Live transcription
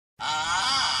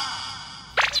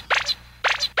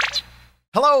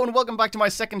Hello and welcome back to my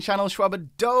second channel,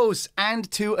 Shwabados, and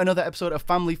to another episode of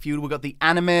Family Feud. We've got the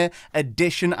anime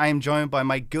edition. I am joined by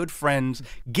my good friends,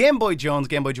 GameboyJones.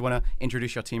 Gameboy, do you want to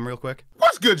introduce your team real quick?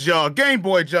 What's good, y'all?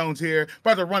 GameboyJones here,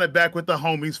 about to run it back with the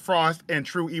homies Frost and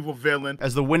True Evil Villain.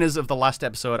 As the winners of the last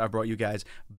episode, I brought you guys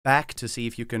back to see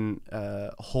if you can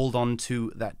hold on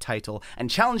to that title. And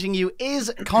challenging you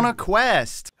is Connor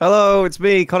Quest. Hello, it's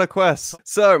me, Connor Quest.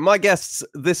 So, my guests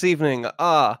this evening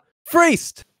are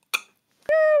Freest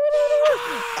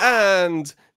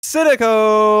and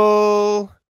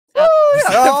Cynical.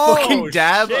 Fucking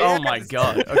dab. Shit. Oh my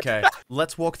god. Okay.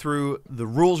 Let's walk through the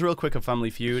rules real quick of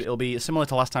Family Feud. It'll be similar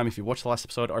to last time if you've watched the last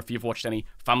episode or if you've watched any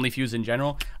Family Feuds in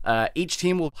general. Each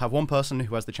team will have one person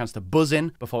who has the chance to buzz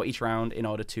in before each round in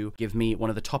order to give me one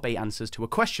of the top 8 answers to a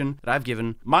question that I've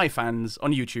given my fans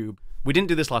on YouTube. We didn't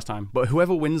do this last time, but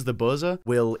whoever wins the buzzer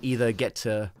will either get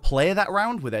to play that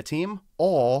round with their team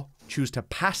or choose to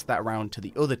pass that round to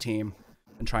the other team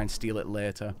and try and steal it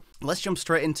later. Let's jump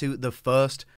straight into the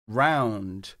first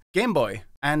round. Game Boy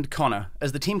and Connor,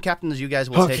 as the team captains, you guys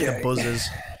will take the buzzers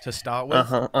to start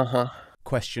with.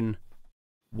 Question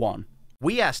 1.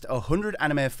 We asked 100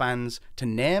 anime fans to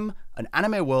name an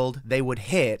anime world they would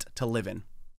hate to live in.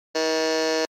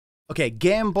 Okay,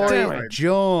 Game Boy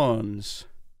Jones.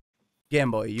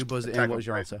 Game Boy, you buzzed in. What was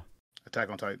your answer?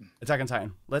 Attack on Titan. Attack on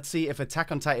Titan. Let's see if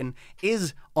Attack on Titan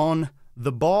is on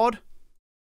the board.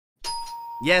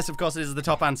 Yes, of course it is the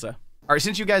top answer. All right,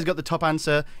 since you guys got the top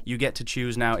answer, you get to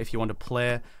choose now if you want to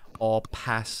play or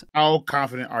pass. How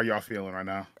confident are y'all feeling right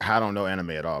now? I don't know anime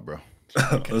at all, bro.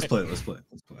 Okay. Let's play. All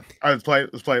right, let's play.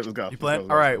 Let's go. You playing?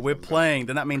 All right, we're playing.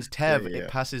 Then that means Tev, it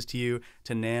passes to you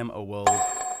to name a world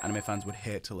anime fans would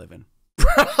hate to live in.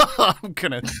 I'm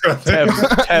gonna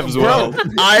Tev's world.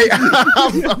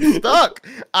 I'm stuck.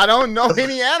 I don't know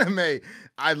any anime.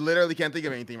 I literally can't think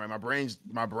of anything. Right, my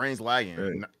brain's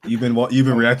lagging. You've been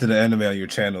reacting to anime on your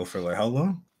channel for like how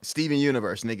long? Steven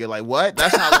Universe, nigga. Like what?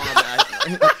 That's how long I've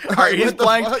been. All right, he's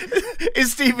blank.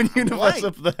 Is Steven Universe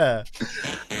up there?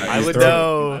 I would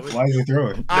know. Why is he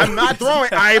throwing? I'm not throwing.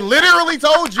 I literally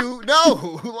told you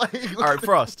no. Like, all right,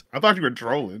 Frost. I thought you were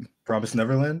trolling. Promised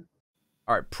Neverland.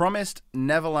 All right, Promised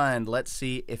Neverland. Let's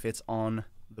see if it's on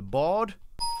the board.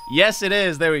 Yes, it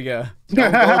is. There we go.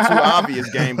 Don't go too obvious,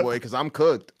 Game Boy, because I'm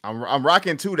cooked. I'm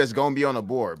rocking 2 that's gonna be on the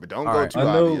board, but don't go too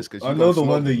obvious. Because I know the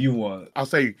one that you want. I'll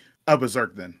say a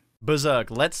Berserk then. Berserk.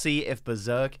 Let's see if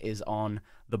Berserk is on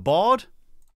the board.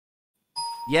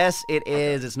 Yes, it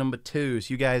is. It's number 2.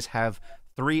 So you guys have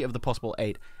 3 of the possible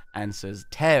 8 answers.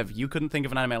 Tev, you couldn't think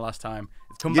of an anime last time.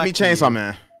 Give me Chainsaw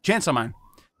Man. Chainsaw Man.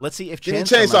 Let's see if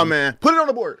Chainsaw Man. Put it on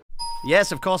the board.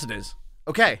 Yes, of course it is.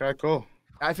 Okay. Okay, cool.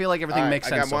 I feel like everything makes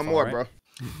sense. I got one more, right?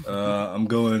 bro. I'm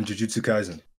going Jujutsu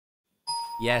Kaisen.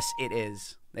 Yes, it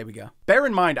is. There we go. Bear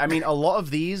in mind, I mean, a lot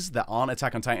of these that aren't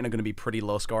Attack on Titan are going to be pretty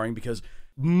low scoring because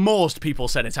most people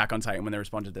said Attack on Titan when they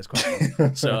responded to this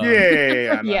question. So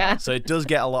yeah. So it does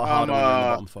get a lot harder when you're in the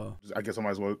bottom 4. I guess I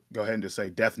might as well go ahead and just say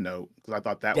Death Note because I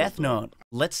thought that Death was Note.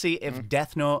 Let's see if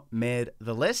Death Note made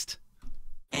the list.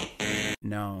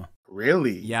 No.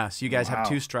 Really? Yeah, so you guys have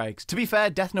 2 strikes. To be fair,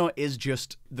 Death Note is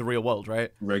just the real world,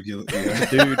 right? Regular,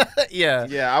 Dude. Yeah.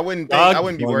 Yeah, I wouldn't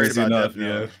be worried about Death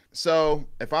Note. So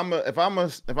if I'm an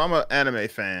anime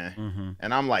fan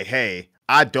and I'm like, hey,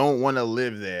 I don't want to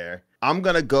live there, I'm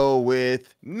gonna go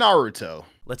with Naruto.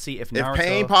 Let's see if Naruto... If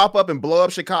Pain pop up and blow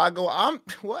up Chicago,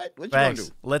 what you gonna do?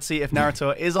 Let's see if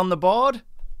Naruto is on the board.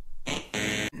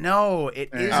 No,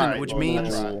 it isn't, right, which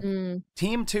means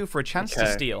Team 2 for a chance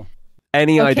to steal.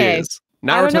 Any ideas?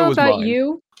 Naruto I don't know was about mine.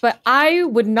 you, but I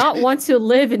would not want to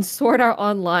live in Sword Art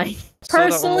Online.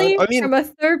 Personally, from a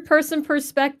third-person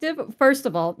perspective, first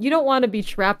of all, you don't want to be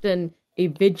trapped in a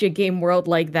video game world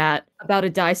like that, about to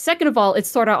die. Second of all, it's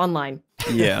Sword Art Online.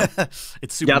 Yeah.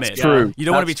 It's super mid. That's true. You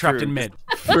don't want to be trapped in mid.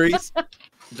 Freeze.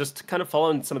 Just kind of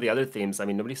following some of the other themes. I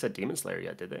mean, nobody said Demon Slayer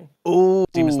yet, did they? Oh,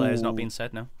 Demon Slayer has not been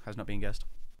said, no. Has not been guessed.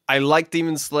 I like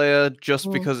Demon Slayer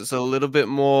just because it's a little bit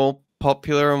more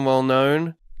popular and well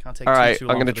known. Can't take All right, too I'm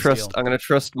long gonna for the trust. steal. I'm gonna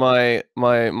trust my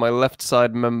left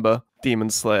side member,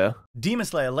 Demon Slayer. Demon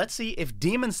Slayer. Let's see if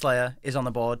Demon Slayer is on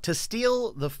the board to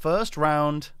steal the first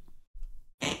round.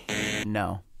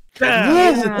 No. It's not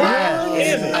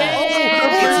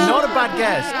a bad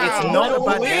guess. It's not a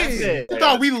bad guess. I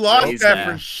thought we lost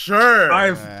that for sure.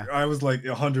 I was like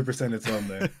 100% it's on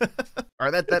there.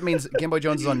 All right, that means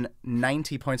GameboyJones is on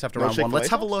 90 points after round 1. Let's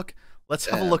have a look. Let's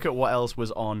have a look at what else was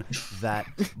on that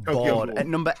board. At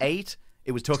number 8,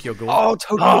 it was Tokyo Ghoul. Oh,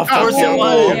 Tokyo. Of course it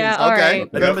was. Yeah, all right.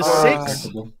 At number 6,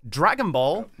 Dragon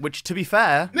Ball, which, to be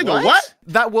fair, Nigga, what?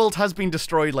 that world has been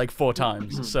destroyed like 4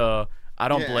 times. So I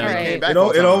don't blame Right.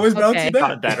 you. It always bounces Okay.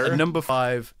 back. Better. Number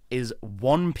 5 is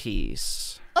One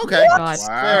Piece. Okay. God.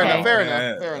 Fair enough. Okay. Fair Yeah,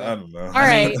 enough. Fair I enough. don't know. All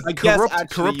right. I guess Corrupt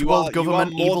actually, you world are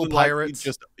government, more evil than likely pirates.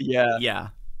 Just Yeah. you're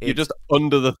it's- just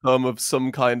under the thumb of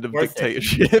some kind of Worth it.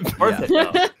 dictatorship. Worth it,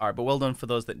 though. All right, but well done for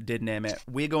those that did name it.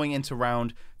 We're going into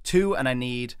round 2, and I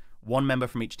need one member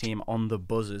from each team on the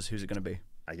buzzers. Who's it going to be?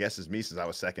 I guess it's me since I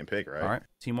was second pick, right? All right.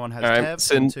 Team 1 has All right, Tev.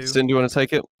 Sin, Team 2. Sin, do you want to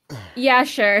take it? Yeah,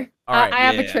 sure. All right, I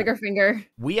have a yeah. trigger finger.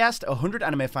 We asked 100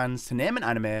 anime fans to name an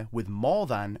anime with more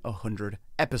than 100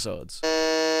 episodes.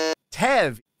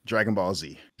 Tev, Dragon Ball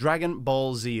Z. Dragon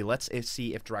Ball Z. Let's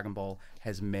see if Dragon Ball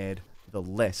has made the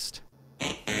list.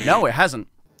 No, it hasn't.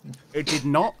 It did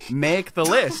not make the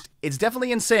list. It's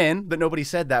definitely insane that nobody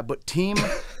said that, but Team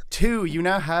 2, you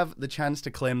now have the chance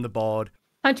to claim the board.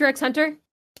 Hunter x Hunter.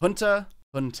 Hunter.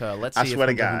 Let's I see if swear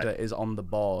to Hunter, God. Hunter is on the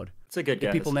board. It's a good Did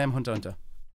guess. people name Hunter?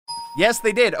 Yes,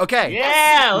 they did. Okay.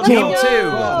 Yeah, let's Team go. 2,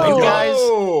 go. you guys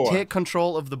Go. take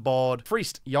control of the board.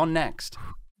 Freest, you're next.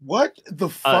 What the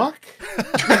fuck?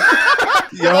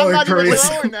 Y'all I'm are not even crazy.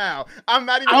 throwing now. I'm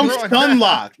not even I'm throwing stun now.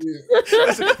 locked.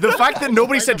 The fact that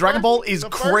nobody Like said the Dragon first- Ball is the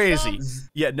first crazy. time?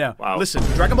 Yeah, no. Wow. Listen,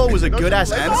 Dragon Ball was a No good ass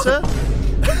Dragon answer.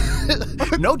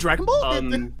 No Dragon Ball?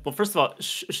 Well, first of all,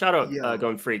 shout out Yeah.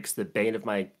 Going Freaks, the bane of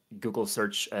my Google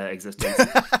search existence.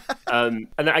 And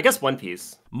then I guess One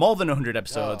Piece. More than 100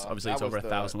 episodes. Oh, Obviously, that it's over was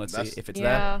 1,000. Let's see that's- if it's there.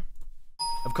 Yeah.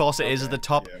 Of course, it is the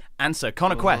top answer.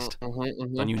 Connor Quest,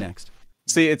 on you next.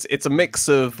 See, it's a mix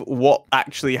of what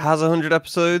actually has 100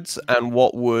 episodes and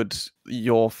what would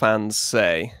your fans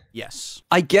say. Yes.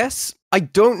 I guess I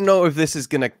don't know if this is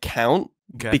gonna count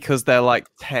Okay. because they're like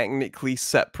technically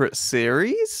separate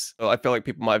series. Well, I feel like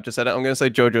people might have just said it. I'm gonna say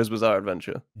JoJo's Bizarre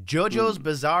Adventure. JoJo's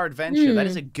Bizarre Adventure. That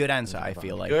is a good answer, I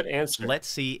feel like. Good answer. Let's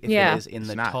see if Yeah. it is in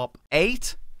the not. top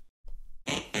 8.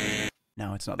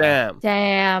 No, it's not there. Damn.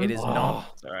 Damn. It is not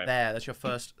All right. there. That's your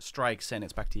first strike, Sin.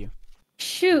 It's back to you.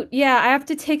 Shoot. Yeah, I have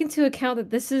to take into account that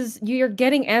this is you're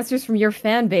getting answers from your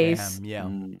fan base. Yeah.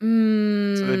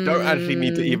 Mm. So they don't actually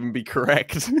need to even be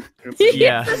correct.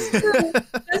 Yeah.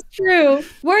 That's true.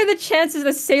 What are the chances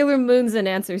that Sailor Moon's an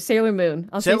answer? Sailor Moon.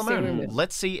 I'll Sailor say Sailor Moon. Moon.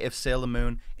 Let's see if Sailor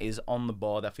Moon is on the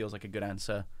board. That feels like a good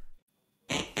answer.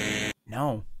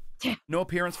 No. No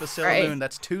appearance for Sailor Alright. Moon.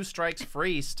 That's 2 strikes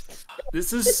freest.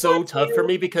 This is so tough for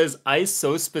me because I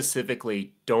so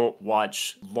specifically don't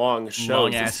watch long shows,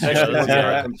 Long-ass especially when shows,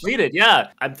 yeah. they're completed. Yeah,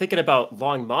 I'm thinking about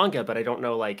long manga, but I don't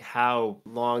know like how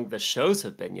long the shows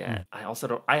have been yet. I also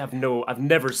don't. I've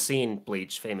never seen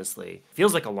Bleach. Famously,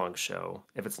 feels like a long show.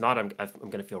 If it's not, I'm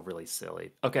gonna feel really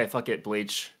silly. Okay, fuck it,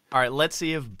 Bleach. All right, let's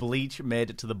see if Bleach made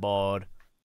it to the board.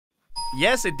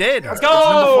 Yes, it did. Let's It's number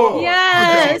go! 4.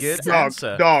 Yes! Good Dog,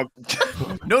 answer. dog.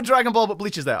 No Dragon Ball, but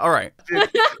Bleach is there. All right.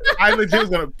 I legit was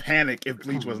gonna panic if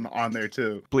Bleach wasn't on there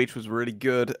too. Bleach was really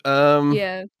good.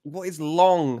 Yeah. What is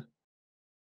long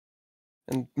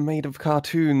and made of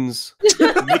cartoons?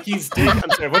 Mickey's dick. I'm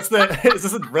sorry. What's the? Is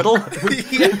this a riddle?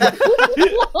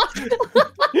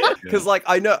 Because like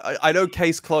I know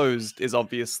Case Closed is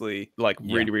obviously like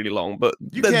really really long, but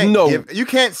You there's can't no you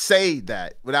can't say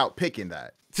that without picking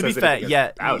that. To be Says it fair, because yeah,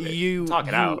 it's out. you Talk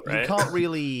it out, you right? can't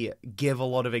really give a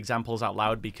lot of examples out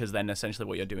loud because then essentially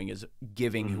what you're doing is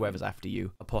giving Mm-hmm. whoever's after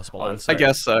you a possible Oh, answer. I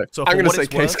guess so. So I'm for gonna what say it's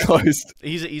Case worth- Closed.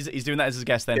 He's doing that as his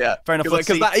guess then. Yeah, Fair enough. Let's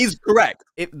because see. that is correct.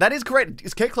 That is correct.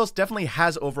 Case Closed definitely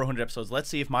has over 100 episodes. Let's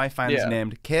see if my fans Yeah.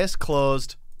 named Case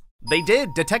Closed. They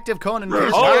did. Detective Conan.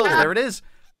 Case Oh! Closed. There it is.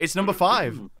 It's number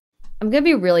 5. I'm gonna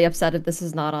be really upset if this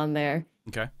is not on there.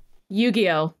 Okay.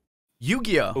 Yu-Gi-Oh!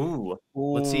 Yu-Gi-Oh. Ooh.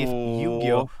 Let's see if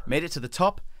Yu-Gi-Oh made it to the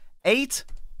top 8.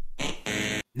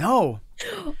 No.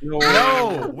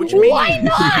 No. What you mean? Why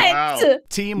not? Wow.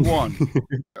 Team 1.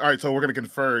 All right, so we're gonna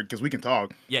confer because we can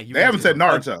talk. Yeah, you They guys haven't do. said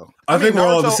Naruto. I think we're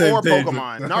all on the Naruto same or page.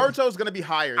 Pokemon. Naruto's gonna be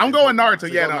higher. I'm than going Pokemon, Naruto. so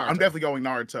Yeah, go no, I'm Naruto. definitely going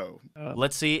Naruto.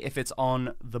 Let's see if it's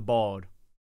on the board.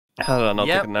 How did I not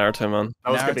Yep. think of Naruto, man?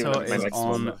 That was gonna be Naruto my is next on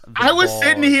one. the I was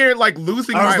sitting board. here like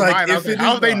losing I my was like, mind. I if was like, it how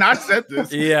is have they not- not said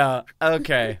this? Yeah.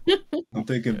 Okay. I'm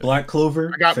thinking Black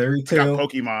Clover, I got, Fairy I got Tale.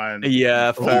 Pokemon.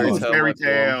 Yeah, Fairy Ooh, Tale. Fairy might be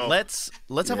one. Tale.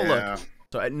 Let's have a Yeah. look.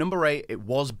 So at number 8, it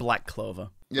was Black Clover.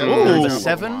 Yeah, Ooh. Number Pokemon.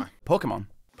 7, Pokemon.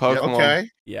 Pokemon. Okay.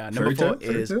 Yeah. Number Fairy 4 Tale?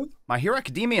 Fairy is Tale? My Hero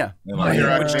Academia. My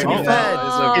Hero Which, to be Academia. fair, It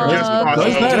just Oh, cost Does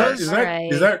me. okay. that?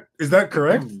 Alright. Is that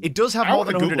correct? it does have I more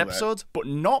wanna than 100 Google that. episodes, but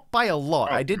not by a lot.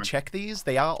 Oh, I did okay. check these.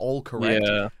 They are all correct.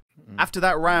 Yeah. After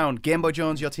that round,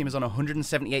 GameboyJones, your team is on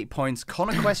 178 points.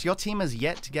 Connor Quest, your team has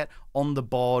yet to get on the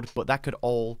board, but that could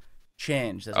all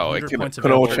change. There's Oh, it 100 points could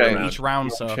all available in change. each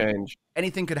round, so Change.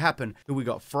 anything could happen. Who we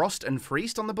got? Frost and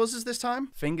Freest on the buzzers this time?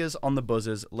 Fingers on the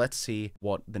buzzers. Let's see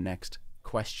what the next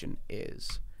question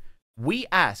is. We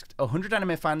asked 100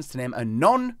 anime fans to name a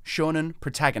non-shonen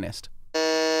protagonist.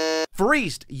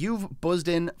 Friest, you've buzzed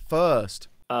in first.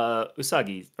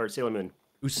 Usagi, or Sailor Moon.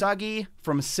 Usagi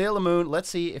from Sailor Moon. Let's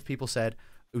see if people said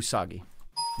Usagi.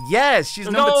 Yes, she's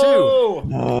number 2.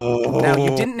 Now,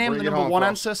 you didn't name the number 1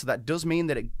 answer, so that does mean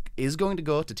that it is going to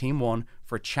go to Team 1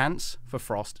 for a chance for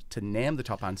Frost to name the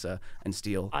top answer and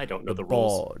steal I don't know the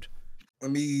board. Let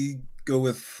me go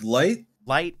with Light.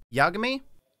 Light Yagami?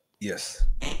 Yes.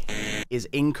 Is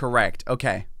incorrect.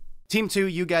 Okay. Team 2,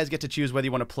 you guys get to choose whether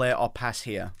you want to play or pass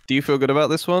here. Do you feel good about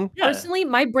this one? Yeah. Personally,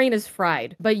 my brain is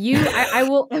fried, but I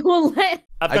will let.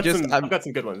 I've got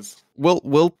some good ones.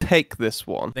 We'll take this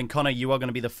one. Then Connor, you are going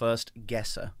to be the first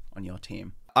guesser on your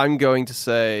team. I'm going to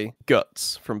say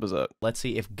Guts from Berserk. Let's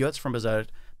see if Guts from Berserk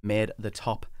made the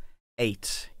top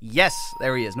 8. Yes,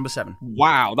 there he is, number 7.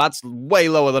 Wow, that's way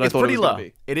lower than I thought it was going to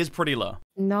be. It is pretty low.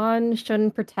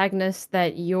 Non-shonen protagonist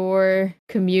that your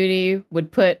community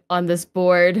would put on this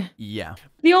board. Yeah.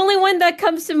 The only one that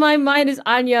comes to my mind is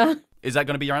Anya. Is that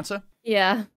going to be your answer?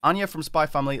 Yeah. Anya from Spy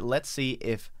Family. Let's see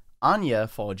if Anya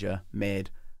Forger made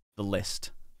the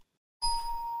list.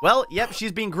 Well, yep,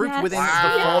 she's been grouped within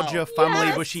the Forger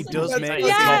family, but she does make the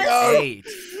top 8.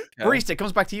 Barista, it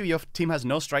comes back to you. Your team has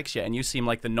no strikes yet, and you seem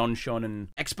like the non-shonen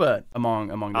expert among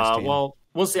this team. Well,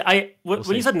 we'll see.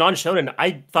 When you said non-shonen,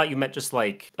 I thought you meant just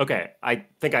like, okay, I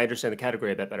think I understand the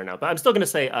category a bit better now, but I'm still going to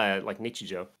say like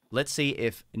Nichijou. Let's see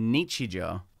if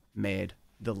Nichijou made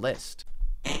the list.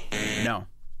 No.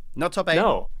 Not top 8.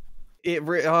 No.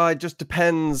 It just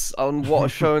depends on what a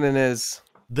shonen is.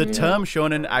 The term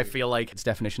shonen, I feel like its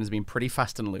definition has been pretty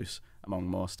fast and loose among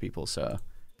most people, so...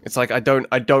 It's like I don't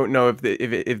know if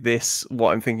this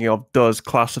what I'm thinking of does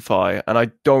classify, and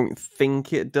I don't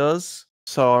think it does.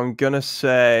 So I'm gonna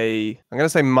say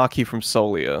Maki from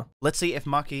Solia. Let's see if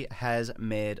Maki has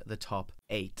made the top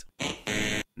 8.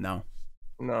 No.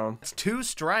 It's 2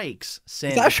 strikes.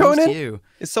 Sin, is that shonen?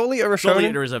 Is Solia a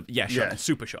shonen? Solia is a shonen,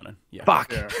 super shonen. Yeah.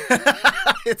 Fuck. Yeah.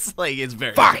 it's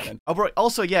very fuck. Shonen. Oh, bro.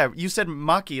 Also, yeah, you said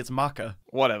Maki. It's Maka.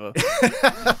 Whatever.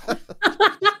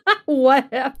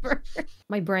 Whatever.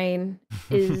 My brain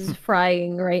is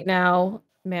frying right now.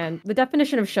 Man, the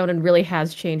definition of shonen really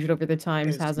has changed over the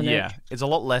times, hasn't it? Yeah, it's a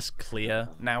lot less clear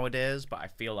nowadays, but I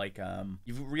feel like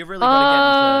you've really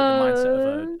got to get into the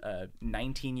mindset of a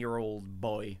 19-year-old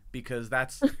boy, because I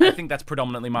think that's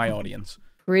predominantly my audience.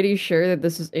 Pretty sure that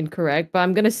this is incorrect, but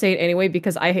I'm going to say it anyway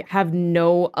because I have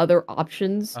no other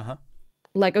options.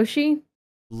 Legoshi?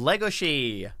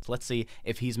 Legoshi. Let's see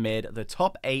if he's made the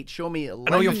top 8. Show me Legoshi.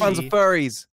 I know your fans are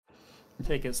furries.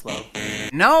 Take it slow.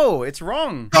 No, it's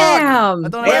wrong. Damn.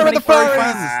 Where are the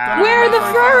furries? Where are the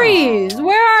furries?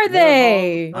 Where are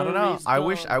they? I don't know. I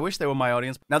wish they were my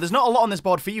audience. Now, there's not a lot on this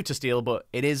board for you to steal, but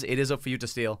it is up for you to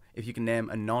steal. If you can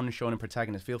name a non-shonen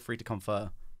protagonist, feel free to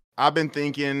confer. I've been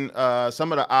thinking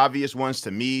some of the obvious ones to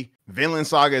me. Vinland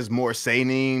Saga is more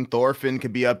seinen. Thorfinn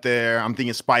could be up there. I'm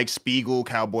thinking Spike Spiegel,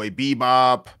 Cowboy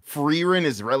Bebop. Frieren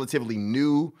is relatively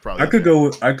new. I could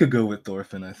go with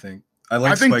Thorfinn, I think.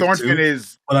 I think Thorfinn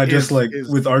is, but I just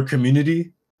with our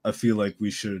community, I feel like we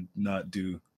should not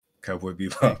do Cowboy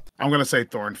Bebop. I'm gonna say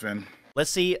Thorfinn. Let's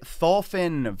see,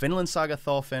 Thorfinn, Vinland Saga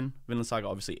Thorfinn. Vinland Saga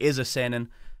obviously is a seinen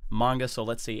manga, so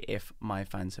let's see if my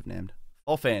fans have named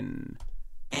Thorfinn.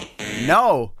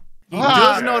 No, he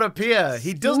does not appear.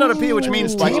 He does not appear, which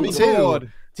means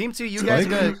Team 2, you guys are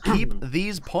gonna keep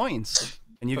these points,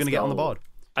 and you're gonna get on the board.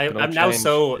 I'm now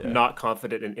not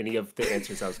confident in any of the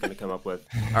answers I was going to come up with.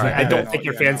 All right, I don't think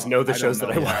your fans know the shows that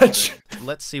I watch.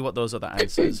 Let's see what those other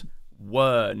answers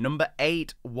were. Number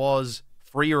 8 was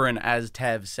Frieren, as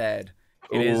Tev said.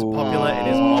 It is popular, it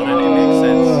is modern, it makes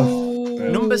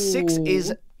sense. Number 6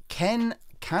 is Ken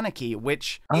Kaneki,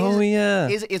 which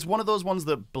is one of those ones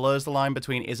that blurs the line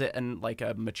between is it like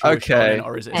a mature shonen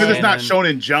or is it? Because it's not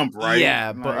Shonen Jump, right?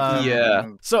 Yeah,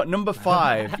 but So number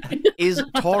 5 is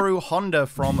Toru Honda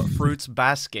from Fruits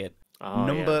Basket.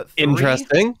 Number 3,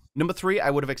 interesting. Number 3,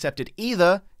 I would have accepted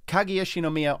either Kaguya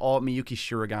Shinomiya or Miyuki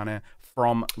Shirogane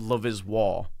from Love Is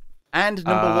War. And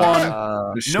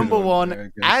number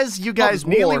one, as you guys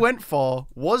nearly went for,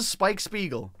 was Spike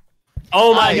Spiegel.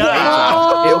 Oh my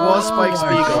god! It was Spike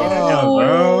Spiegel.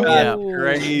 Bro. Yeah.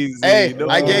 Crazy. Hey,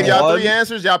 I gave y'all 3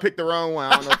 answers. Y'all picked the wrong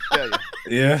one. I don't know what to tell you.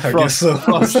 Yeah, I guess so.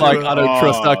 I don't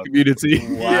trust our community.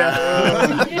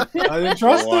 Yeah. I didn't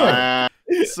trust them.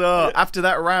 So after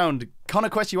that round, Connor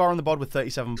Quest, you are on the board with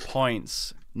 37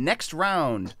 points. Next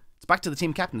round, it's back to the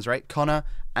team captains, right? Connor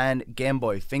and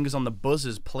Gameboy. Fingers on the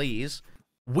buzzers, please.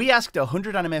 We asked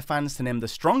 100 anime fans to name the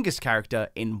strongest character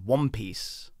in One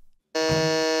Piece.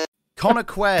 Connor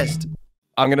Quest.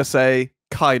 I'm going to say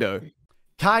Kaido.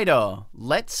 Kaido.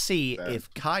 Let's see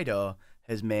if Kaido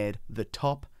has made the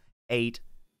top 8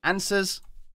 answers.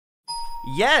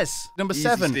 Yes, number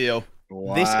 7. Steal.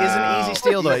 Wow. This is an easy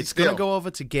steal, though. It's going to go over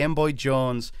to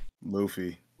GameboyJones.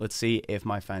 Luffy. Let's see if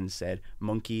my fans said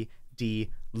Monkey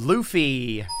D.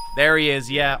 Luffy. There he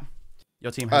is, yeah.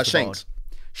 Your team has the Shanks.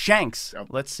 board. Shanks. Yep.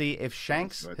 Let's see if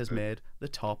Shanks That's has it. made the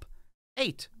top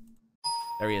 8.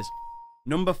 There he is.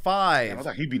 Number 5. I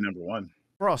thought he'd be number 1.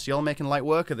 Ross, y'all making light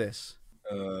work of this.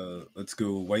 Let's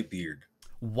go Whitebeard.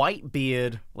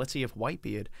 Whitebeard. Let's see if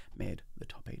Whitebeard made the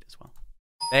top 8 as well.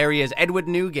 There he is. Edward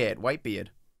Newgate. Whitebeard.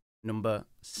 Number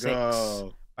 6.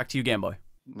 Go. Back to you, Gameboy.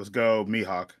 Let's go,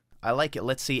 Mihawk. I like it.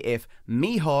 Let's see if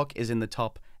Mihawk is in the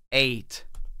top 8.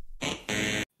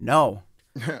 No.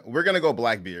 We're gonna go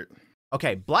Blackbeard.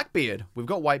 Okay, Blackbeard. We've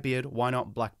got Whitebeard. Why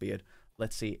not Blackbeard?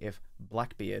 Let's see if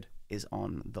Blackbeard is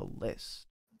on the list.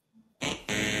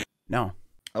 No.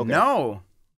 Okay. No.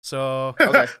 So,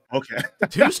 Okay. Okay.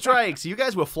 2 strikes. You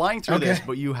guys were flying through this,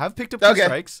 but you have picked up 2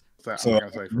 strikes. So I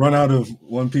run out of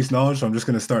One Piece knowledge, so I'm just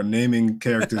going to start naming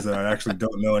characters that I actually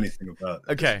don't know anything about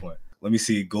at this point. Let me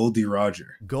see. Goldie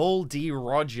Roger. Goldie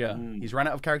Roger. He's run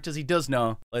out of characters he does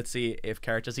know. Let's see if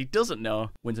characters he doesn't know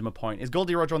wins him a point. Is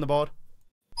Goldie Roger on the board?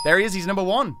 There he is. He's number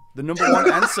 1. The number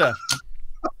 1 answer.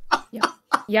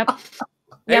 Yep.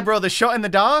 Hey, bro, the shot in the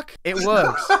dark, it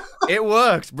works. It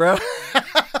works, bro.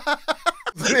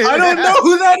 I don't know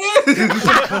who that is.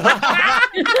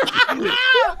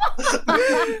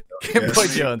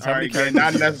 GameboyJones. How many characters?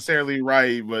 Not necessarily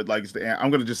right, but like I'm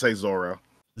gonna just say Zoro.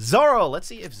 Zoro. Let's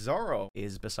see if Zoro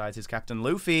is besides his captain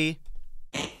Luffy.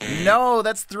 No,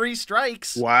 that's 3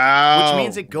 strikes. Wow. Which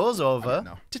means it goes over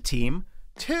to team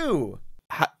 2.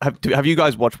 Have you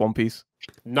guys watched One Piece?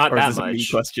 Not or that is this much. a me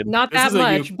question? Not that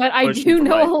much, but I do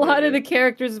know a lot of the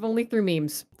characters only through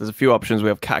memes. There's a few options. We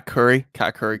have Cat Curry.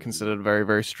 Cat Curry considered very,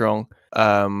 very strong.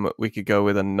 We could go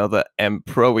with another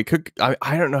Emperor. We could.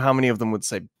 I don't know how many of them would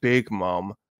say Big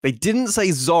Mom. They didn't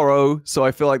say Zoro, so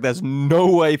I feel like there's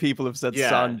no way people have said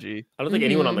Sanji. I don't think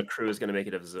anyone on the crew is going to make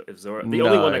it if Zoro. The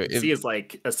only one I can see is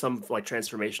like some like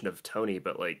transformation of Tony,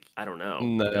 but like I don't know.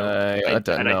 No, I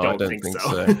don't know. I don't think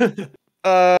so.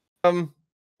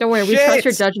 Don't worry, we trust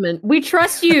your judgment. We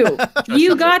trust you.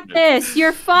 You got this.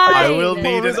 You're fine. I will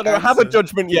need I don't have a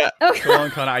judgment yet. Come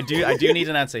on, Connor. I do need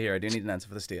an answer here. I do need an answer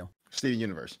for the steal. Steven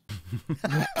Universe.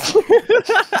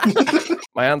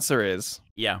 My answer is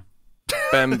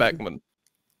Ben Beckman.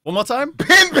 One more time?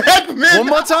 Ben Beckman! One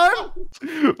more time?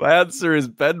 My answer is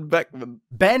Ben Beckman.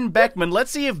 Ben Beckman. Let's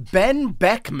see if Ben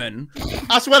Beckman...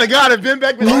 I swear to God, if Ben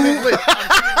Beckman on this list...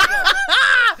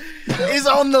 is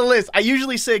on the list. I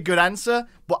usually say good answer,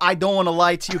 but I don't want to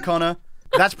lie to you, Connor.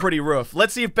 That's pretty rough.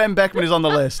 Let's see if Ben Beckman is on the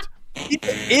list. He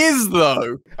is,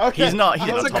 though. Okay. He's not. He's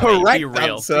That's not a top 8. correct Be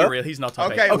real. answer. Be real. He's not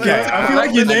top 8. Okay. I feel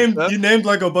like you named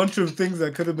like a bunch of things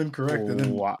that could have been correct, and then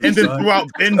threw out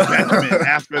Ben Beckman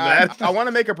after that. I want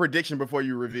to make a prediction before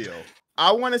you reveal.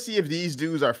 I want to see if these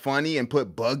dudes are funny and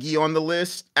put Buggy on the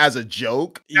list as a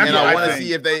joke, and I want to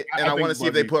see if they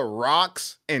if they put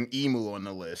Rocks and Emu on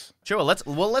the list. Sure. Let's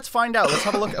find out. Let's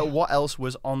have a look at what else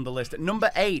was on the list. At number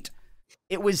 8,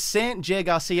 it was Saint J.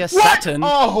 Garcia Saturn.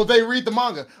 Oh, they read the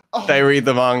manga. Oh. They read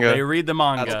the manga. They read the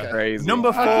manga. That's crazy.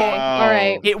 Number 4. Okay, all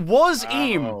right. It was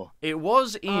Eam. It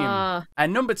was Eam.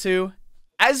 And number 2,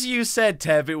 as you said,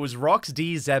 Tev, it was Rox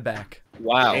D. Zebek.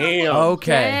 Wow. Damn.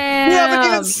 Okay. Damn. We haven't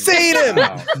even seen him.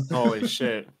 Holy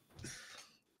shit.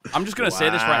 I'm just gonna say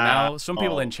this right now. Some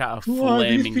people in chat are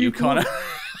flaming you, Connor.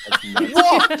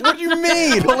 What? What do you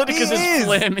mean? Politicus is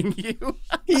flaming you.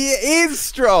 He is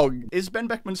strong. Is Ben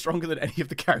Beckman stronger than any of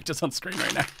the characters on screen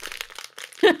right now?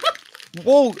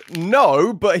 Well,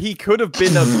 no, but he could have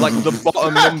been like the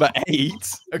bottom number 8.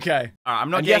 Okay, I'm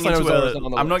not And getting yes, I know into Zoro's on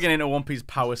the I'm not list. getting into One Piece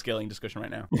power scaling discussion right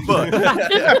now. But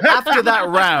after that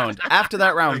round,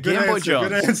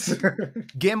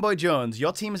 GameboyJones,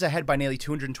 your team is ahead by nearly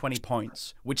 220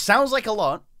 points, which sounds like a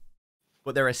lot,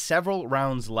 but there are several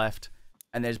rounds left,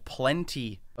 and there's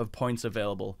plenty of points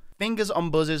available. Fingers on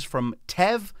buzzers from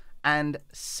Tev and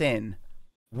Sin.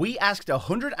 We asked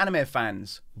 100 anime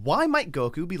fans, why might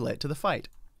Goku be late to the fight?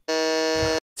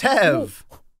 Tev.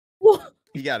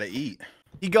 He gotta eat.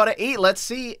 You gotta eat. Let's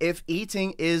see if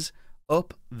eating is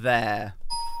up there.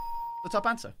 The top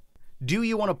answer. Do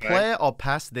you want to play or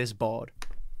pass this board?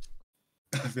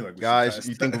 I feel like Guys,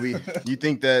 you think we come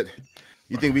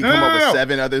up with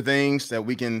 7 other things that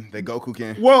Goku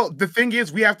can? Well, the thing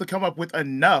is, we have to come up with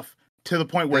enough to the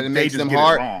point where it they makes just them get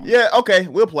hard. it wrong. Yeah, okay,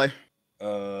 we'll play.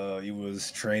 He was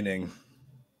training.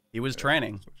 He was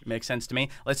training. Makes sense to me.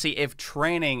 Let's see if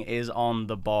training is on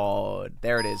the board.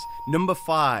 There it is. Number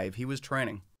 5. He was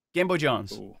training.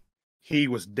 GameboyJones. He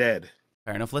was dead.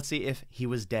 Fair enough. Let's see if he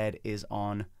was dead is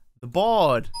on the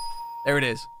board. There it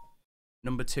is.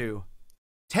 Number 2.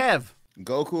 Tev.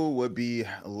 Goku would be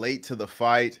late to the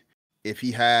fight if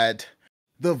he had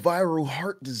the viral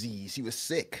heart disease. He was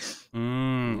sick.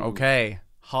 Okay.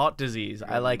 Heart disease.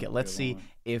 I like it. Let's see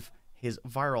if his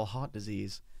viral heart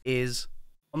disease is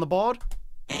on the board.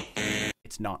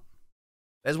 It's not.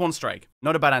 There's 1 strike.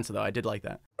 Not a bad answer, though. I did like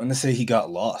that. I'm going to say he got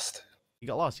lost. He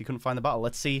got lost. He couldn't find the battle.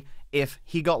 Let's see if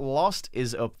he got lost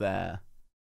is up there.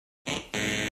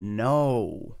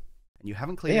 No. And you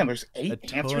haven't cleared. Damn, there's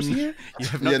 8 answers here?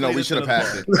 Yeah, no, we should have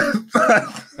passed it.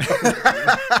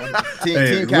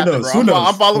 team captain,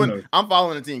 bro. I'm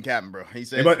following the team captain, bro. He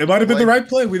said it might have been the right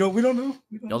play. We don't know.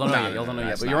 Y'all don't know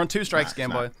yet. But you're on 2 strikes,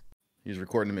 Gameboy. He's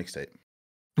recording the mixtape.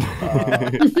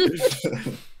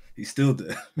 He's still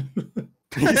dead.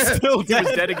 He's still dead. He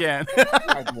was dead again.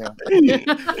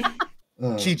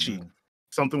 Chi-Chi.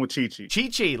 Something with Chi-Chi.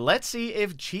 Chi-Chi. Let's see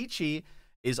if Chi-Chi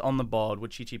is on the board.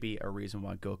 Would Chi-Chi be a reason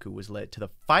why Goku was late to the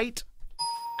fight?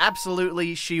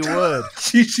 Absolutely, she would.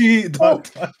 Chi-Chi.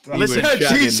 Listen,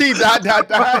 Chi-Chi. He was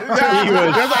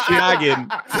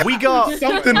shagging. We got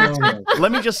something.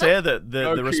 Let me just say that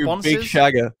the responses, big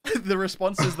shagger. The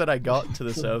responses that I got to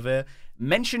the survey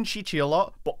mentioned Chi-Chi a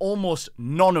lot, but almost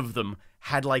none of them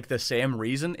had like the same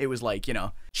reason. It was like, you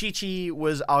know, Chi-Chi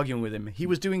was arguing with him. He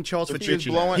was doing chores for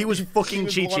Chi-Chi. He was fucking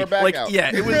Chi-Chi. Like,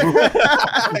 yeah, it was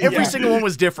every single one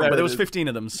was different, but there was 15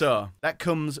 of them. So that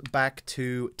comes back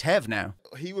to Tev now.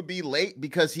 He would be late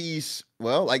because he's,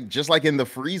 well, like just like in the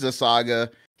Frieza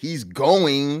saga, he's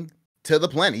going to the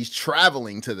planet. He's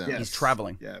traveling to them. Yes. He's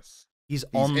traveling. Yes. He's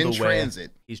on the way.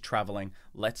 Transit. He's traveling.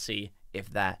 Let's see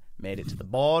if that made it to the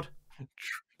board.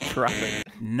 Traffic.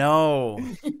 No.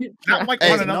 Not like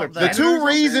one another. The 2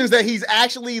 reasons that he's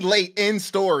actually late in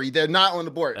story, they're not on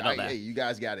the board. Hey, you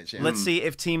guys got it, champ. Let's see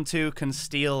if Team 2 can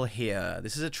steal here.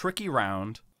 This is a tricky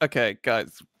round. Okay,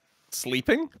 guys.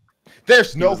 Sleeping?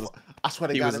 There's no... I swear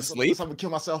to God, was asleep? I'm gonna kill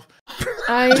myself.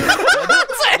 I'm gonna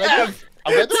do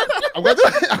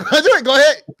it. Go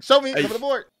ahead. Show me. Come to the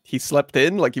board. He slept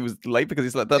in? Like he was late because he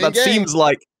slept? That seems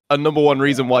like a #1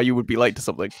 reason why you would be late to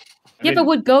something. Yeah, but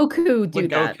would Goku do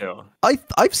that?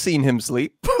 I've seen him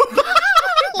sleep.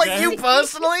 Like you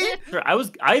personally? Sure,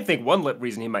 I think one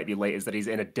reason he might be late is that he's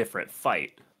in a different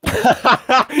fight.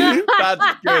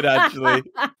 That's good, actually.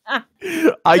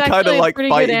 I kind of like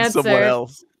fighting someone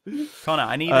else. Connor,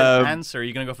 I need an answer. Are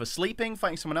you gonna go for sleeping,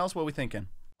 fighting someone else? What are we thinking?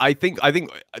 I think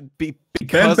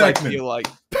because I feel like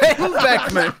Ben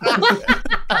Beckman.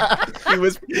 he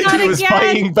was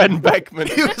fighting Ben Beckman.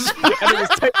 And it was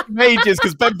taking ages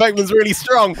because Ben Beckman's really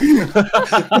strong.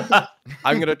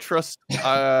 I'm gonna trust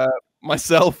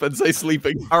myself and say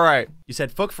sleeping. All right, you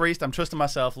said fuck Freest. I'm trusting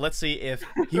myself. Let's see if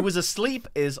he was asleep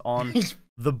is on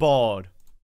the board.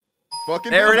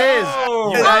 Fucking there it is.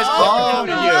 You guys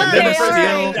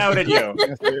doubted you.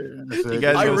 You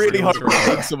guys I really hope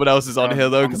someone else is on here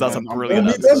though, because that's a brilliant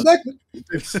answer.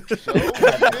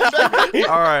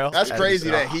 All right, that's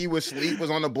crazy that he was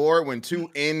on the board when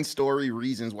 2 in-story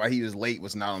reasons why he was late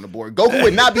was not on the board. Goku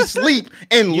would not be sleep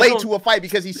and late to a fight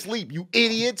because he sleep. You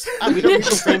idiots! I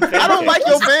don't like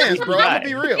your fans, bro. I'm gonna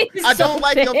be real. I don't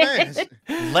like your fans.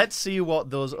 Let's see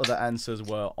what those other answers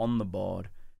were on the board.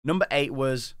 Number 8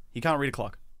 was he can't read a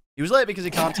clock. He was late because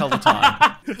he can't tell the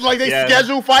time. Like they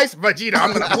schedule fights. Vegeta,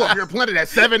 I'm going to pull up your planet at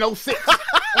 7:06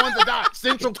 on the dot,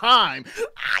 Central Time.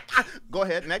 Go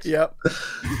ahead, next. Yep.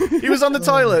 He was on the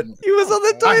toilet. He was on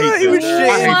the toilet. He was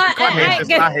shitting.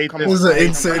 I hate this. This was an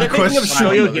insane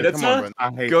question.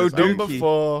 Go number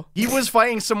 4. He was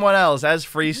fighting someone else, as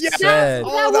Freest said.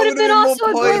 That would have been also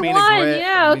a good one.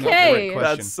 Yeah, okay.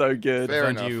 That's so good. Fair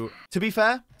enough. To be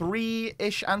fair,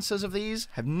 3-ish answers of these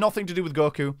have nothing to do with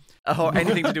Goku or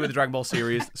anything to do with the Dragon Ball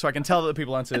series. So I can tell that the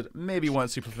people answered maybe weren't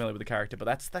super familiar with the character, but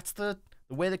that's the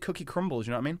way the cookie crumbles.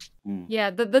 You know what I mean? Yeah,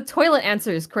 the toilet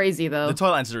answer is crazy though. The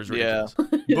toilet answer is ridiculous.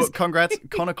 Yeah. But congrats,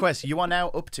 Connor Quest. You are now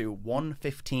up to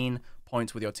 115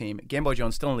 points with your team.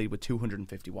 GameboyJones still in lead with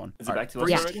 251. Is it back to us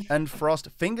already? And Frost,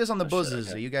 fingers on the buzzers.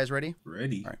 Okay. Are you guys ready?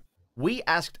 Ready. All right. We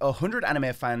asked 100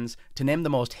 anime fans to name the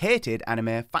most hated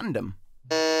anime fandom.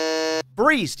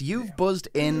 Breest, you've buzzed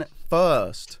in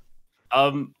first.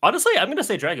 Honestly, I'm gonna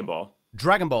say Dragon Ball.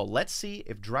 Dragon Ball. Let's see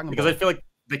if Dragon Ball. Because I feel like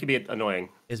they can be annoying.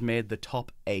 Is made the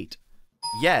top 8.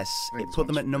 Yes, it put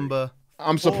them at number.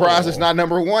 I'm surprised it's not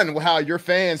number 1. How your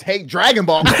fans hate Dragon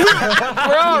Ball.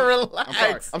 Bro,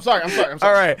 relax. I'm sorry.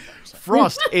 All right,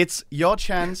 Frost, it's your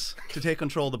chance to take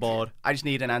control of the board. I just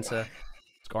need an answer.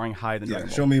 Scoring higher than Dragon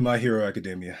Ball. Show me My Hero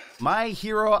Academia. My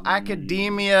Hero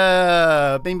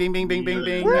Academia. Bing, bing, bing, bing, bing,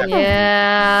 bing.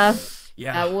 Yeah.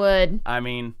 That would. I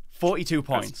mean, 42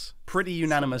 points. Pretty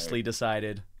unanimously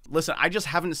decided. Listen, I just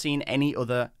haven't seen any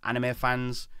other anime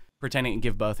fans pretending to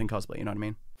give birth in cosplay, you know what I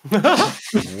mean?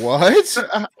 What?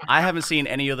 I haven't seen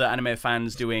any other anime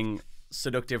fans doing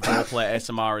seductive roleplay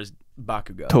ASMR as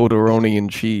Bakugo. Todoroni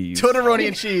and cheese. Todoroni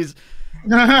and cheese.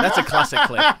 That's a classic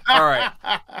clip. All right.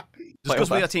 Discuss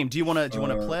with your team. Do you want to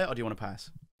play or do you want to pass?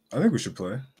 I think we should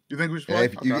play. You think we should play?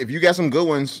 If you got some good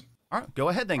ones. All right, go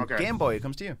ahead then. Game Boy, it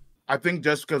comes to you. I think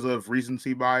just because of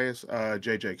recency bias,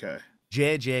 JJK.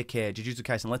 JJK, Jujutsu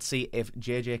Kaisen. Let's see if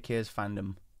JJK's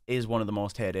fandom is one of the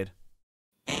most hated.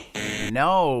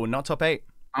 No, not top 8.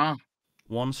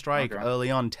 One strike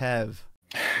early on, Tev.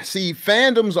 See,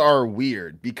 fandoms are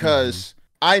weird because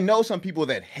I know some people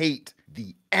that hate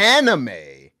the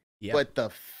anime, but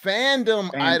the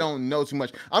fandom, I don't know too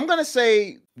much. I'm going to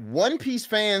say One Piece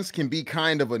fans can be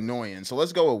kind of annoying. So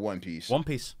let's go with One Piece. One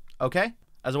Piece. Okay.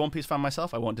 As a One Piece fan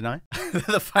myself, I won't deny.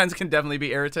 The fans can definitely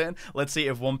be irritating. Let's see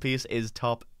if One Piece is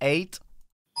top 8.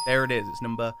 There it is. It's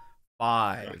number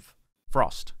 5.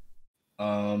 Frost.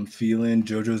 Feeling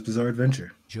JoJo's Bizarre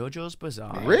Adventure. JoJo's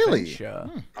Bizarre Adventure.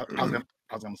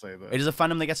 I was gonna say that. It is a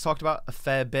fandom that gets talked about a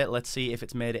fair bit. Let's see if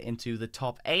it's made it into the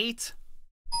top 8.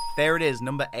 There it is,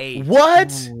 number 8.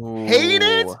 What? Hate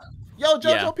it? Yo,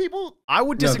 JoJo people. I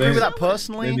would disagree with that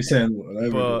personally. Be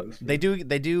saying but they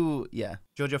do. Yeah,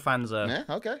 JoJo fans are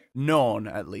known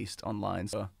at least online,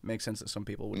 so it makes sense that some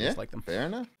people would dislike them. Fair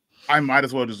enough. I might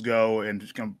as well just go and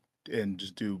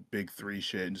just do big 3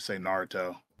 shit and just say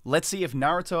Naruto. Let's see if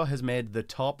Naruto has made the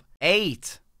top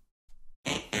 8.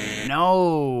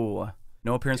 No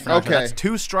appearance for Naruto. That's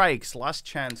 2 strikes. Last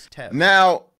chance, Tev.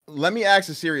 Now, let me ask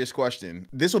a serious question.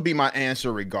 This will be my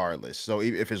answer regardless. So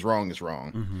if it's wrong, it's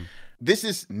wrong. This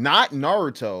is not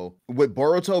Naruto. Would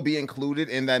Boruto be included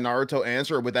in that Naruto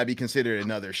answer, or would that be considered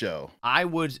another show? I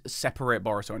would separate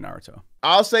Boruto and Naruto.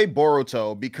 I'll say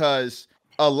Boruto because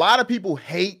a lot of people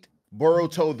hate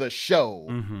Boruto the show,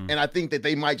 and I think that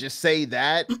they might just say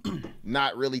that,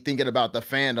 not really thinking about the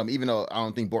fandom, even though I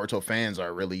don't think Boruto fans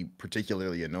are really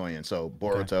particularly annoying. So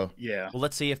Boruto. Okay. Yeah. Well,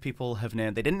 let's see if people have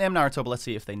named. They didn't name Naruto, but let's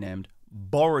see if they named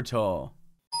Boruto.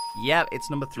 Yeah, it's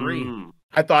number 3.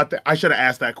 I thought that I should have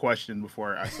asked that question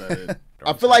before I said it.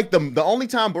 I feel like the only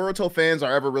time Boruto fans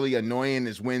are ever really annoying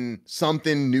is when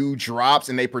something new drops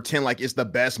and they pretend like it's the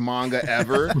best manga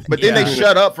ever, but then they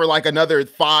shut up for like another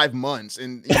 5 months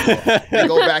and they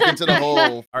go back into the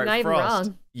hole. All right,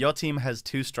 Frost, your team has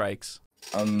 2 strikes.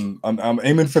 I'm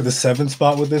aiming for the 7th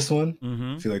spot with this one.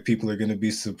 I feel like people are going to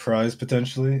be surprised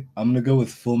potentially. I'm going to go with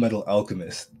Full Metal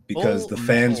Alchemist because the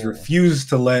fans refuse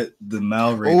to let the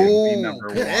Mal rating be number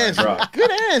 1. Drop. Good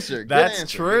answer.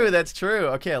 That's true. That's true.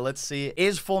 Okay, let's see.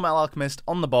 Is Full Metal Alchemist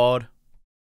on the board?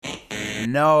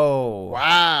 No.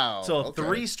 Wow. So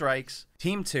 3 strikes.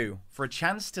 Team 2. For a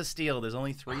chance to steal, there's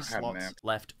only 3 slots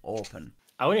left open.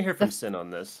 I want to hear from Sin on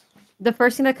this. The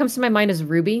first thing that comes to my mind is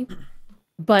Ruby.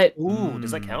 But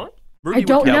does that count? I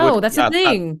don't know. That's the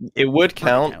thing. It would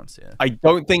count. Counts, yeah. I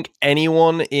don't think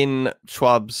anyone in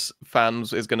Schwab's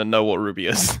fans is going to know what Ruby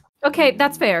is. Okay,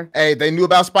 that's fair. Hey, they knew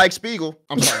about Spike Spiegel.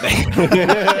 I'm sorry.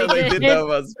 They did know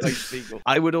about Spike Spiegel.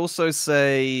 I would also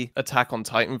say Attack on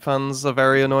Titan fans are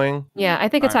very annoying. Yeah, I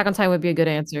think Attack on Titan would be a good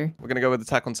answer. We're going to go with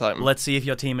Attack on Titan. Let's see if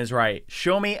your team is right.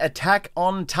 Show me Attack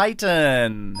on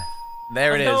Titan.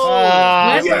 There it is.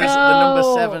 Let's the number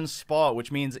go. 7 spot,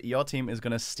 which means your team is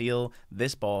going to steal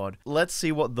this board. Let's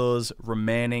see what those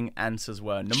remaining answers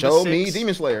were. Number Show 6, me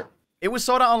Demon Slayer. It was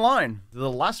Sword Art Online.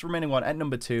 The last remaining one at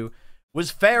number 2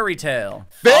 was Fairy Tail.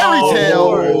 Fairy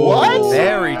Tail? What?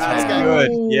 Fairy Tail. That's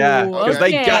good. Yeah.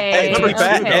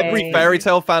 Because every Fairy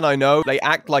Tail fan I know, they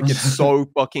act like it's so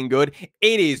fucking good.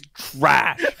 It is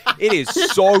trash. It is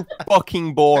so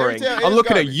fucking boring. I'm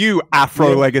looking at you,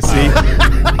 Afro Legacy.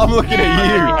 I'm looking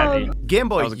at you. Game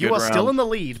Boy, you are still in the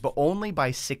lead, but only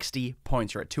by 60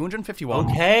 points. You're at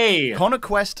 251. Okay. Connor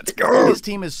Quest, his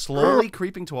team is slowly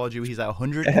creeping towards you. He's at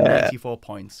 194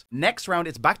 points. Next round,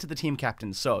 it's back to the team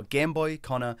captains. So, Game Boy,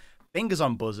 Connor, fingers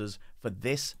on buzzers for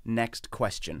this next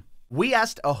question. We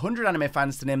asked 100 anime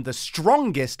fans to name the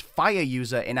strongest fire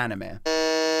user in anime.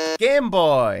 Game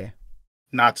Boy.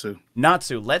 Natsu.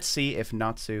 Let's see if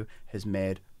Natsu has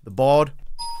made the board.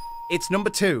 It's number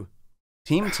 2.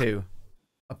 Team 2.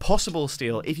 A possible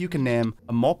steal if you can name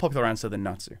a more popular answer than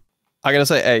Natsu. I'm going to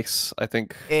say Ace. I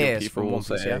think Ace people from will One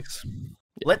Piece, say Ace. Yeah.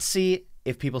 Let's see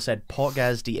if people said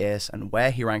Portgaz the Ace and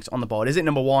where he ranks on the board. Is it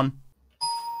number 1?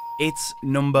 It's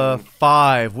number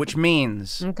 5, which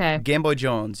means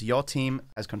GameboyJones, your team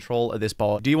has control of this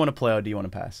board. Do you want to play or do you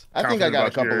want to pass? I think I got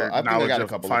a couple of. I think I got a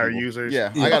couple fire of users.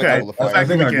 Yeah, I got a couple of fire. I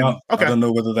think I got. I don't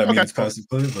know whether that means pass or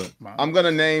play, but I'm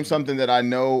gonna name something that I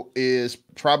know is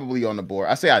probably on the board.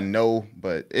 I say I know,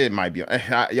 but it might be.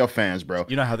 Your fans, bro.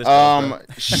 You know how this goes.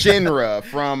 Shinra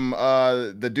from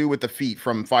the dude with the feet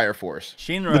from Fire Force.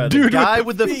 Shinra, the guy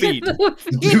with the feet.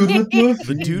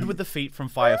 The dude with the feet from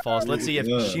Fire Force. Let's see if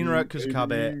Shinra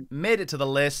Kuzukabe made it to the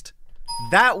list.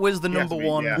 That was the number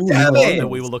one that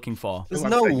we were looking for. There's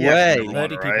no way.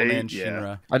 30 people named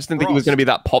Shinra. I just didn't think he was going to be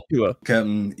that popular.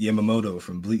 Captain Yamamoto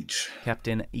from Bleach.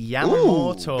 Captain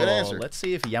Yamamoto. Good answer. Let's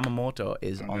see if Yamamoto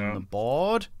is on the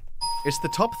board. It's the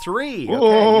top 3. Okay, you guys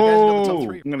got the top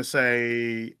 3. I'm gonna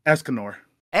say Escanor.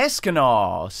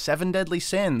 Escanor, 7 Deadly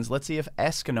Sins. Let's see if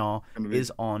Escanor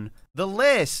is on the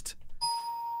list.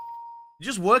 You're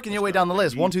just working your way down the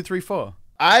list. 1, 2, 3, 4.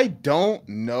 I don't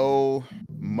know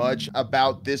much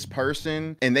about this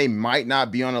person, and they might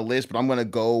not be on a list, but I'm gonna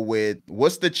go with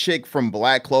what's the chick from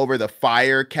Black Clover, the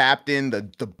fire captain, the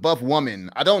buff woman.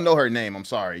 I don't know her name. I'm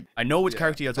sorry. I know which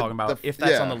character you're talking about. If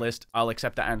that's on the list, I'll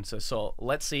accept the answer. So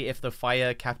let's see if the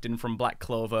fire captain from Black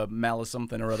Clover, Mel or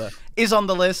something or other, is on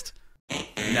the list.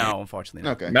 No, unfortunately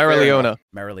not. Okay.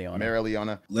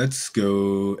 Mariliona. Let's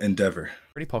go Endeavor.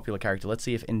 Pretty popular character. Let's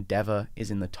see if Endeavor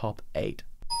is in the top 8.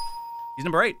 He's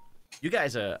number 8. You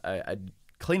guys are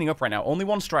cleaning up right now. Only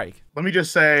 1 strike. Let me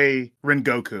just say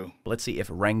Rengoku. Let's see if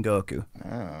Rengoku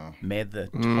made the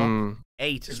top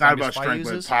 8. It's not about strength,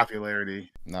 but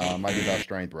popularity. No, it might be about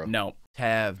strength, bro. No.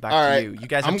 Tev, back to you. You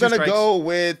guys have I'm 2 gonna strikes. go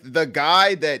with the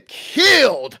guy that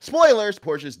killed, spoilers,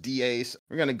 Portia's D-Ace.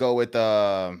 We're gonna go with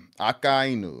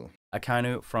Akainu.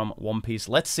 Akainu from One Piece.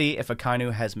 Let's see if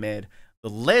Akainu has made the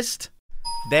list.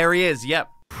 There he is. Yep.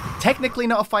 Technically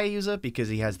not a fire user because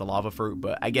he has the lava fruit,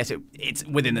 but I guess it's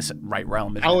within this right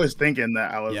realm. I was thinking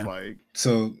that. I was like...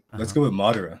 So, let's go with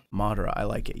Madara. Madara, I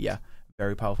like it, yeah.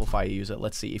 Very powerful fire user.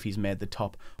 Let's see if he's made the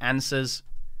top answers.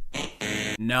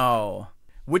 No.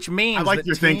 Which means I like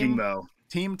your thinking, though.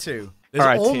 Team 2.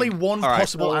 There's only one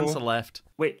possible answer left.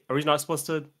 Wait, are we not supposed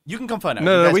to? You can confirm now.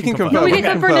 No, we can confirm. We can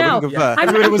confirm now.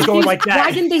 Everybody was going like that.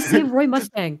 Why didn't they say Roy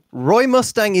Mustang? Roy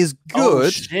Mustang is good. Oh,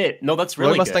 shit. No, that's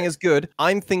really Roy Mustang is good.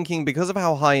 I'm thinking because of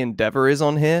how high Endeavor is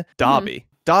on here, Darby.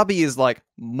 Darby is like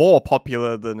more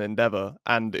popular than Endeavor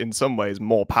and in some ways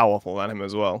more powerful than him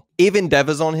as well. If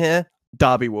Endeavor's on here,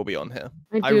 Darby will be on here.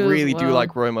 I really do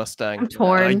like Roy Mustang. I'm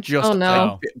torn. I just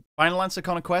Final answer,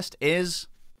 Conquest, is...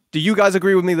 Do you guys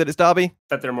agree with me that it's Darby?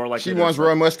 That they're more likely. She wants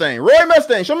Roy Mustang. Roy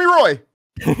Mustang, show me Roy.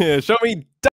 Show me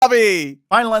Darby.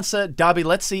 Final answer, Darby.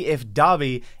 Let's see if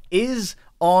Darby is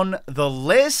on the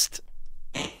list.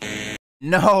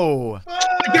 No.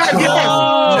 No.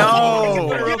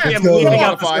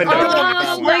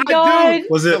 Oh my god.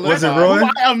 Was it Roy?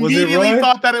 I immediately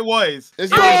thought that it was.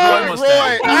 It's Roy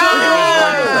Mustang.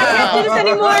 I can't do this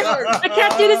anymore. I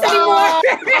can't do this anymore.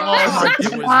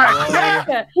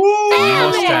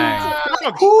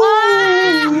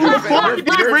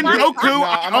 Rengoku,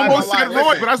 I almost said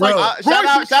Roy, but I was like,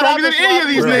 Roy's stronger than any of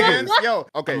these niggas. Yo,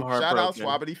 okay, shout out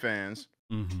Shwabadi fans.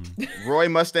 Roy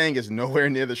Mustang is nowhere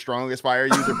near the strongest fire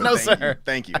user. But No, sir.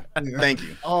 Thank you. Thank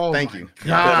you. Oh, thank you.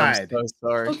 God. I'm so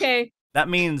sorry. Okay. That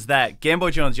means that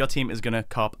GameboyJones, your team is going to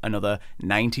cop another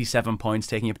 97 points,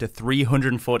 taking you up to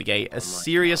 348, a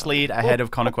serious lead ahead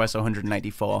of Conquest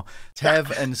 194.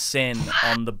 Tev and Sin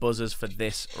on the buzzers for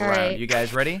this round. Right. You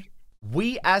guys ready?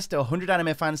 We asked 100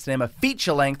 anime fans to name a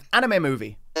feature-length anime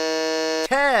movie.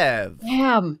 Tev.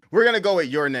 Damn. We're going to go with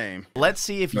your name. Let's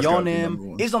see if your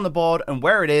name is on the board, and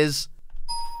where it is,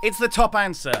 it's the top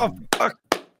answer.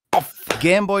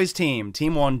 Gameboy's team,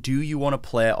 Team 1, do you want to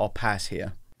play or pass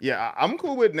here? Yeah, I'm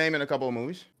cool with naming a couple of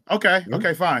movies. Okay,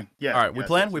 fine. Yeah. All right,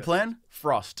 we plan?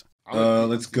 Frost.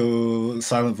 Let's go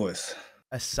Silent Voice.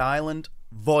 A silent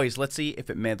voice. Let's see if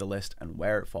it made the list and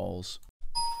where it falls.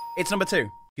 It's number 2.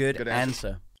 Good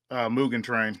answer. Mugen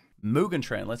Train. Mugen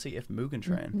Train. Let's see if Mugen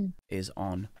Train is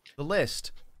on the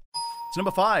list. It's number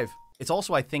 5. It's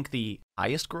also, I think, the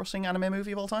highest grossing anime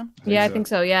movie of all time. Yeah, I think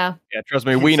so, yeah. Yeah, trust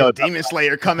me, we know. Demon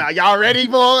Slayer come out. Y'all ready,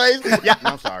 boys? Yeah.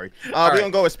 No, I'm sorry. We're going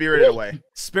to go with Spirited Away.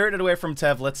 Spirited Away from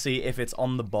Tev. Let's see if it's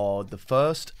on the board. The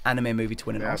first anime movie to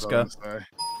win an Oscar. There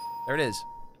it is.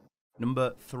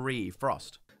 Number 3,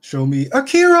 Frost. Show me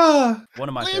Akira. One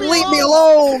of my favorites. Leave me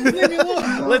alone.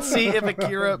 Let's see if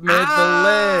Akira made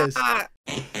the list.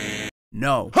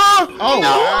 No. Huh? Oh,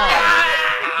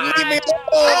 no. Leave me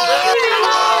alone.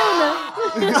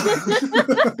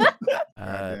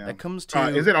 That comes to...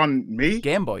 is it on me?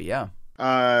 Game Boy, yeah.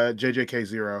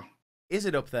 JJK0. Is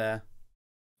it up there?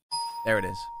 There it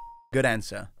is. Good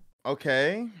answer.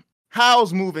 Okay.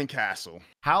 Howl's Moving Castle.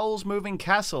 Howl's Moving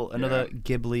Castle, another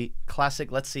Ghibli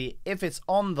classic. Let's see if it's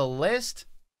on the list.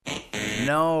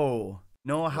 No.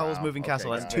 No Howl's Moving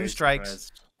Castle. That's 2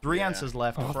 strikes. 3 answers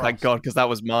left. Oh, thank God, because that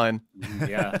was mine.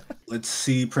 Yeah. Let's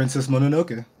see Princess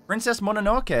Mononoke. Princess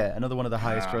Mononoke, another one of the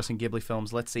highest grossing Ghibli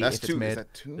films. Let's see if it's made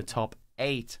the top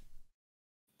 8.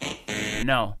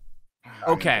 No.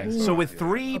 Okay, so with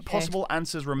 3 possible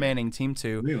answers remaining, Team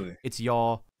 2, it's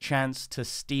your chance to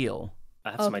steal.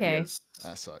 I have some ideas.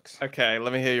 That sucks. Okay,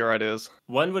 let me hear your ideas.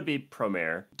 One would be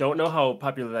Promare. Don't know how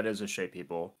popular that is with straight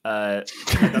people.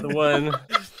 Another one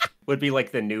would be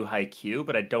like the new Haikyuu,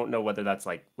 but I don't know whether that's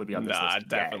like would be on this list.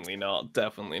 Definitely not.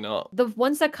 Definitely not. The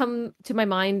ones that come to my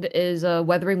mind is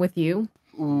Weathering with You.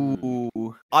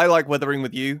 Ooh, I like Weathering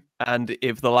with You, and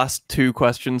if the last 2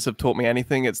 questions have taught me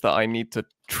anything, it's that I need to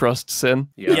trust Sin.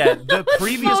 Yeah, the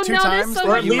previous 2 times, so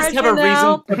or at least have a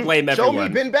reason to blame everyone. Show me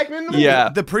Ben Beckman.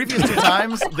 The previous 2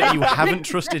 times that you haven't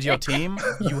trusted your team,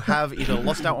 you have either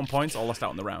lost out on points or lost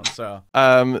out on the round.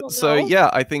 So, yeah,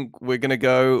 I think we're gonna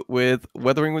go with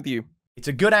Weathering with You. It's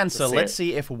a good answer. Let's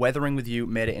see if Weathering with You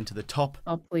made it into the top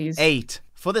 8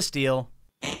 for the steal.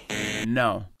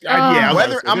 No. I'm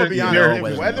gonna be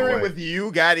honest. If Weathering with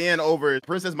You got in over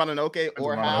Princess Mononoke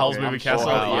or Howl's Moving Castle.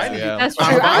 That's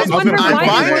true. I was wondering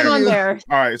why you weren't on there.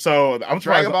 All right, so I'm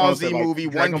Dragon Ball Z movie,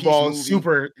 Dragon One Piece Ball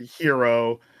movie.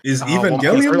 Superhero. Is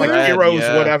Evangelion like Heroes,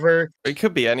 whatever. It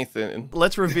could be anything.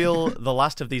 Let's reveal the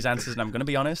last of these answers, and I'm going to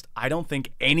be honest, I don't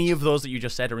think any of those that you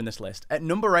just said are in this list. At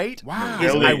number 8 is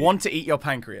I Want to Eat Your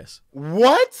Pancreas.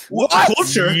 What?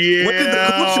 Culture? Yeah. Where did the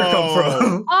culture come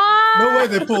from? No way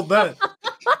they pulled that.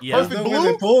 Yeah. Perfect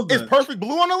Blue? Is Perfect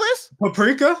Blue on the list?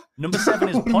 Paprika? Number 7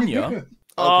 is Ponyo.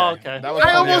 Okay. That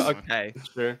was Okay,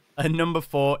 sure. And number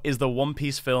 4 is the One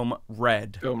Piece film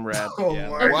Red. Film Red. Okay,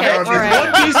 all right.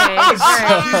 One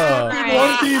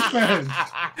Piece fans.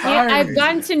 I've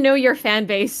gotten to know your fan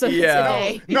base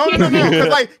today. No.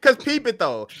 Cause peep it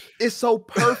though. It's so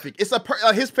perfect. It's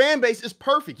his fan base is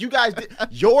perfect. You guys did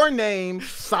Your Name,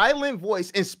 Silent Voice,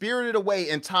 and Spirited Away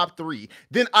in top 3.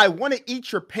 Then I Want to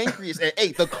Eat Your Pancreas at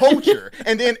 8. The culture,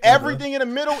 and then everything in the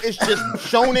middle is just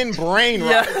shonen brain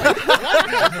right.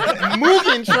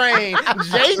 Mugen Train,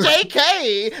 JJK.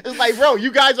 It's like, bro,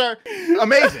 you guys are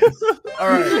amazing. All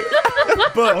right,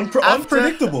 but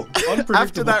unpredictable.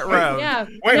 After that round,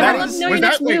 was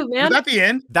that the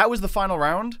end? That was the final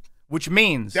round, which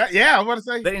means I'm about to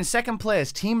say that in second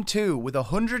place, Team 2 with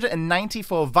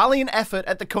 194 valiant effort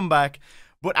at the comeback.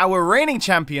 But our reigning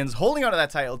champions holding on to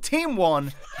that title, Team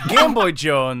 1,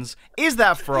 GameboyJones, Is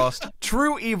That Frost,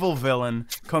 True Evil Villain.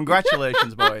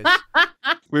 Congratulations, boys.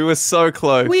 We were so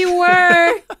close. We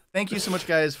were. Thank you so much,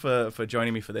 guys, for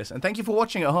joining me for this. And thank you for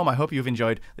watching at home. I hope you've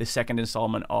enjoyed this second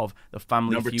installment of the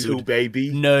Family Number Feud 2,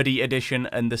 baby. Nerdy edition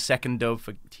and the second dub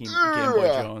for Team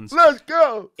GameboyJones. Let's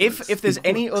go. If there's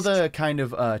any other kind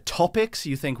of topics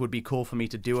you think would be cool for me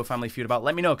to do a Family Feud about,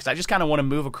 let me know, because I just kind of want to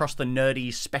move across the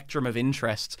nerdy spectrum of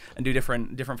interests and do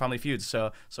different Family Feuds.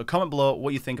 So comment below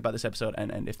what you think about this episode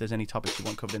and if there's any topics you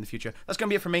want covered in the future. That's going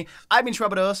to be it from me. I've been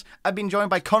Shwabados. I've been joined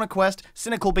by Connor Quest,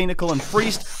 Cynical Beanicle, and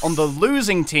Priest on the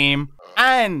losing team.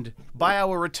 And by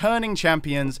our returning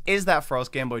champions, Is That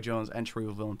Frost, GameboyJones, and True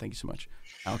Evil Villain. Thank you so much.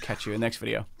 I'll catch you in the next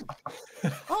video.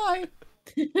 Bye.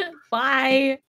 Bye.